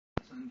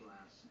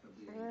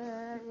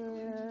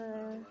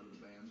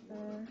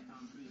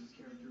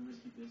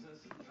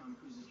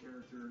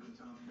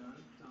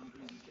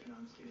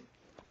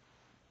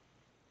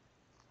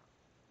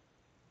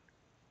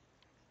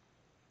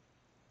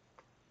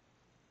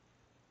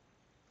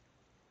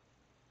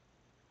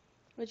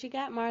What you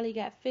got, Marley?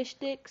 Got fish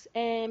sticks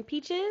and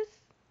peaches?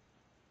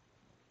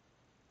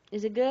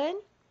 Is it good?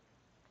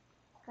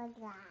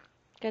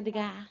 Good to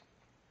go.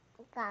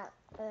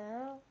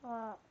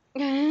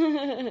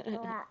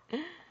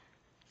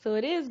 So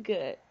it is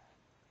good.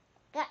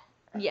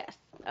 Yes.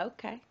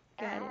 Okay.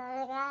 Got it.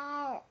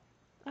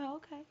 Oh,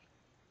 okay.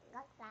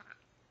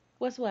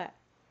 What's what?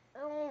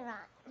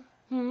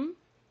 Hmm?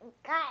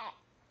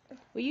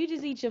 Well, you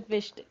just eat your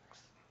fish sticks.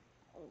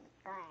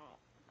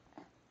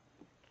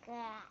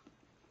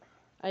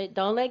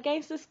 Don't let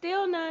gangster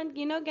steal none.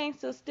 You know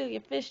gangster will steal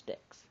your fish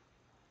sticks.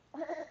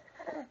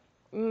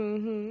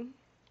 Mm-hmm.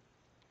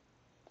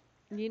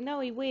 You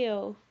know he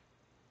will.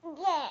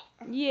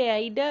 Yeah,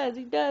 he does.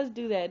 He does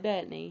do that,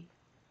 doesn't he?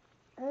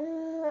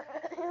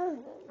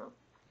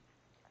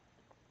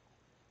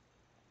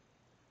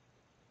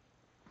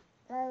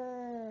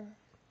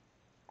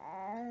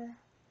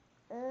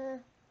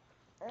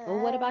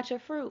 Well, what about your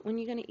fruit? When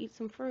you gonna eat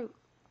some fruit?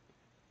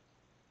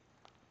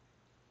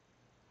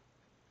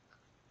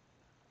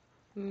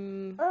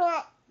 Mm,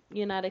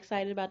 you're not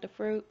excited about the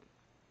fruit?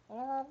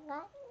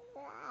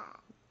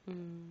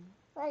 Mm.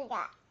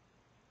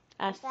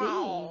 I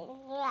see.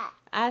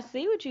 I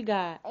see what you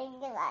got.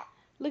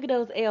 Look at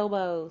those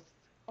elbows.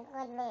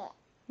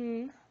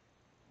 Hmm.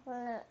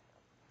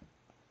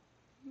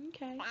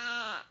 Okay.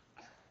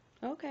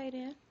 Okay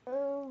then.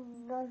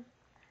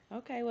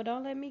 Okay. Well,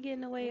 don't let me get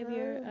in the way of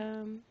your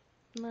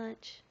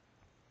lunch.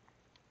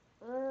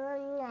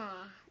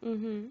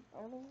 Mhm.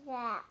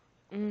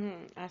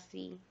 Mhm. I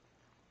see.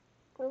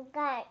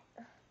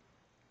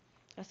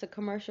 That's a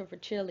commercial for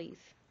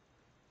Chili's.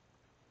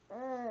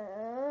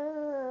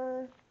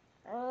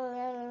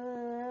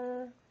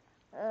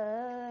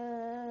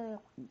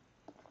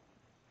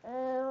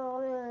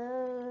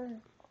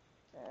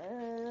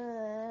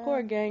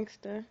 Poor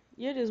gangster.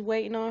 You're just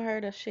waiting on her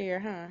to share,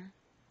 huh?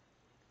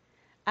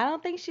 I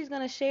don't think she's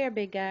gonna share,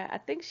 big guy. I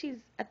think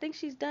she's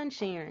done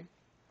sharing.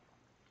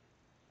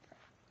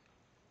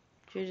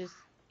 You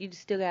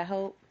just still got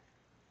hope.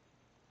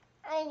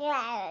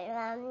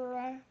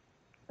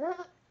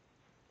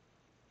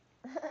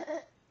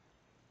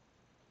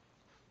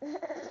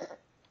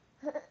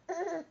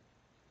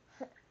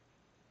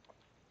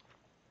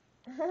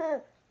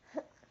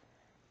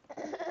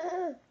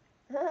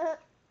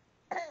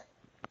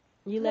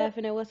 You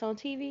laughing at what's on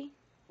TV?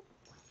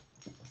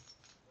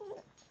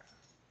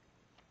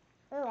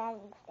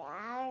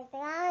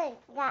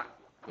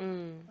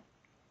 Mm.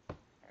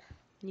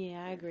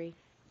 Yeah, I agree.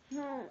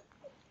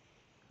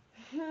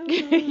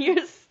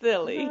 You're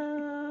silly.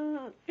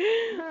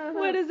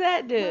 What does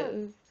that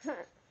do?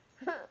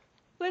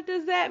 What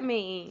does that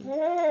mean?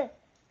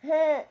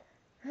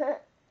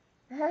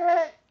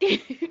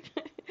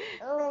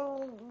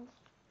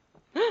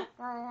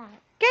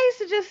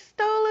 Gangster just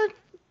stole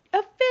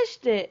a fish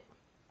stick.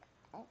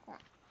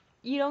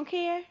 You don't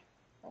care?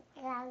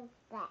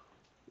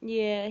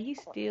 Yeah, he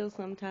steals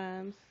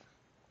sometimes.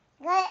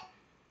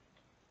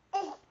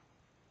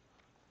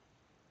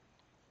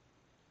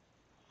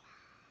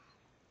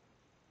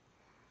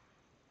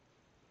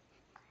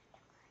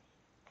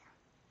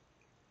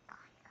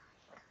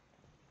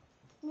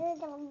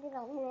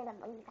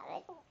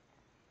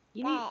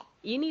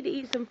 You need to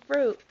eat some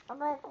fruit.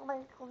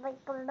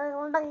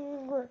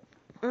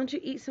 Why don't you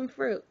eat some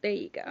fruit? There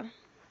you go.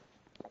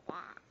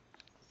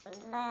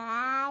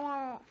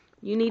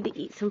 You need to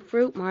eat some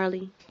fruit,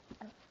 Marley.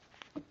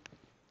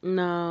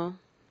 No.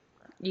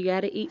 You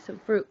gotta eat some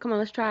fruit. Come on,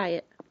 let's try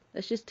it.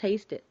 Let's just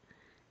taste it.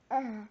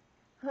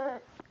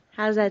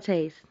 How does that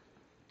taste?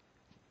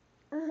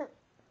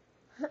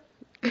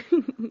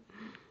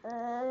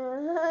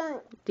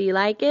 Do you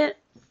like it?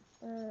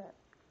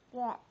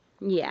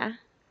 Yeah.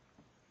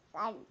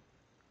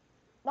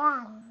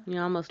 You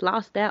almost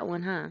lost that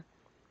one, huh?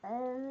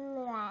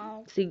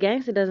 See,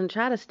 gangster doesn't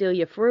try to steal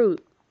your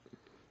fruit.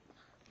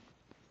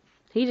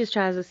 He just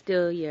tries to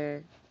steal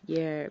your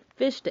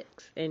fish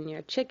sticks and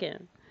your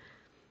chicken.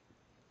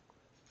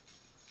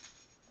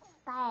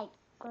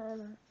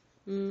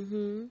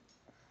 Mhm.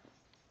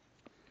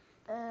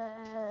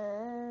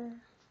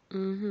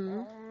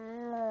 Mhm.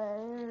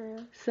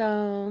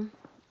 So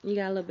you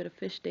got a little bit of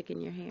fish stick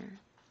in your hair.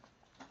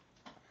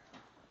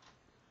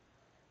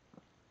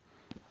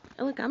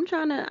 Look, I'm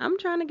trying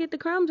to get the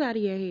crumbs out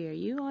of your hair.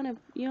 You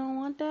don't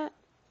want that?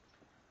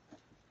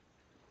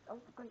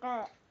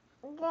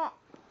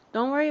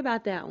 Don't worry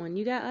about that one.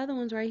 You got other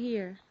ones right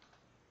here.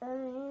 All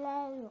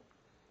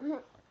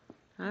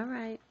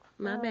right.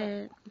 My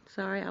bad.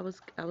 Sorry, I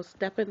was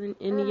stepping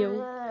into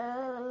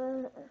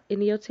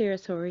your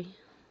territory.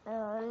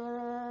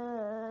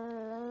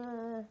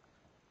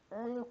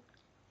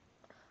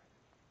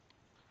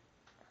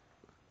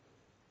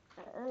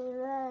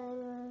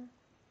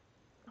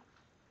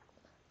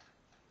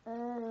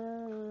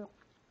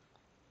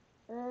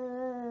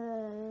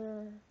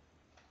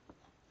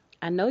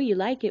 I know you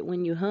like it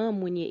when you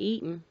hum when you're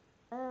eating.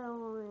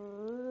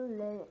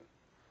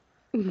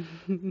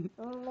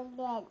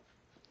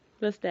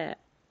 What's that?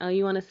 Oh,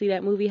 you want to see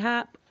that movie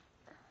Hop?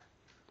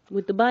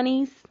 With the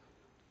bunnies?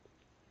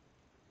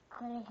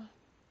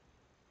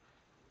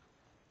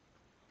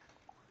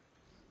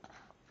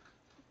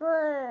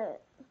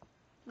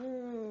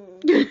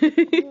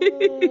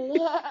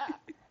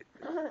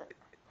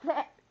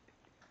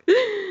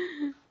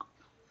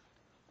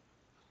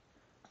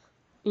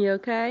 You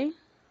okay?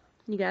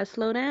 You gotta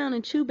slow down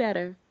and chew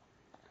better.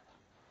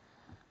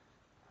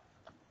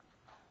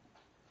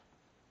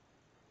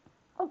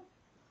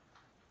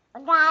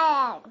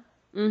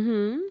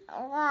 Mm-hmm.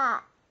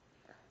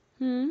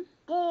 Hmm?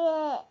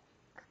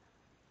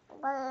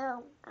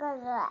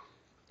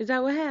 Is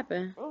that what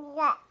happened?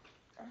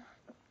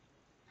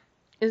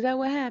 Is that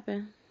what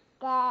happened?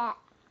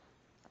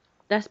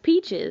 That's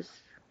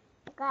Peaches.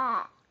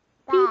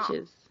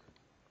 Peaches.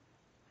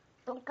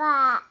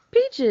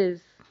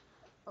 Peaches.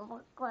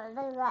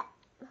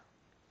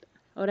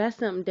 Oh, that's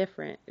something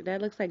different.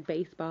 That looks like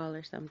baseball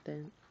or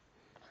something.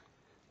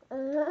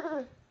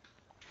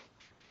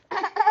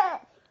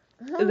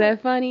 Is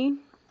that funny?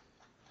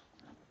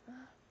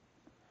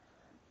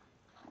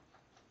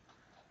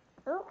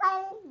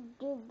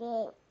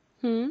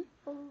 Hmm?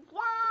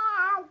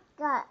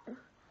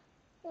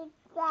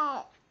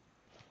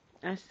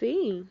 I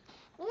see.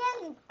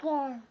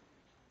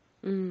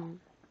 Mm.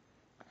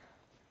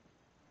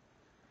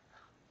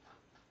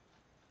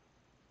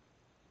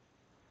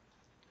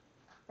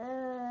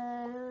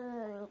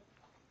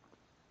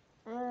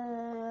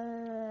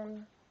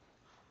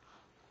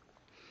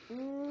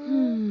 Hmm.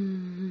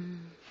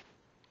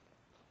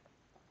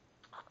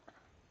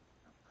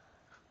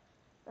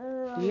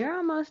 You're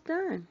almost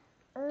done.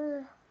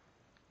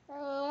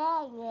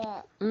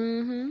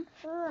 Mm-hmm.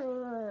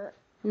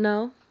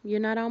 No, you're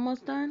not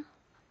almost done?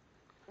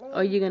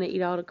 Or you're gonna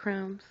eat all the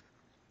crumbs?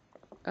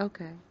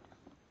 Okay.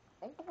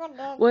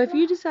 Well, if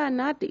you decide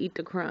not to eat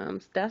the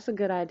crumbs, that's a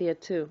good idea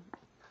too.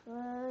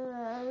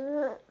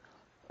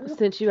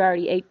 Since you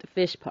already ate the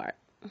fish part.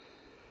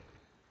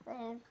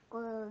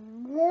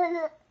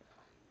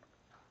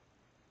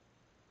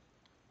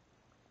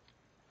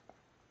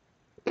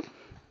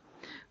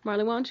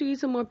 Marley, why don't you eat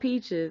some more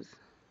peaches?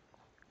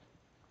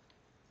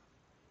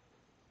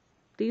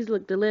 These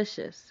look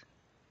delicious.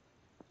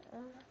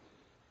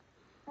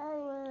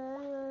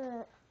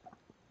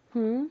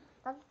 Hmm?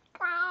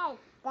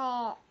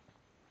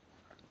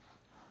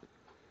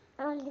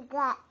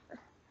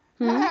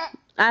 Hmm?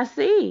 I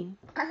see.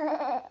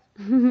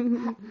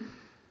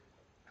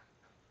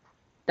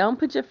 Don't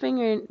put your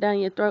finger down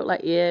your throat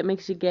like, yeah, it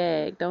makes you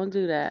gag. Don't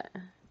do that.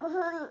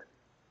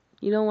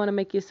 You don't want to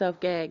make yourself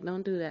gag.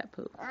 Don't do that,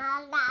 Pooh.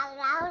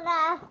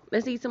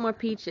 Let's eat some more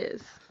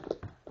peaches.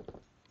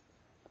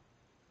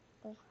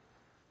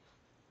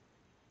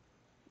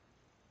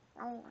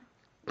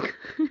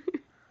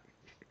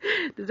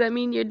 Does that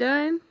mean you're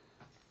done?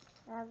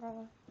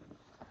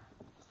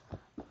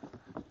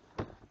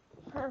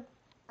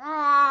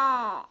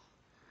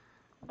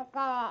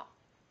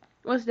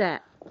 What's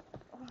that?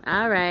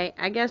 All right.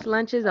 I guess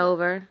lunch is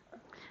over.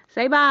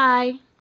 Say bye.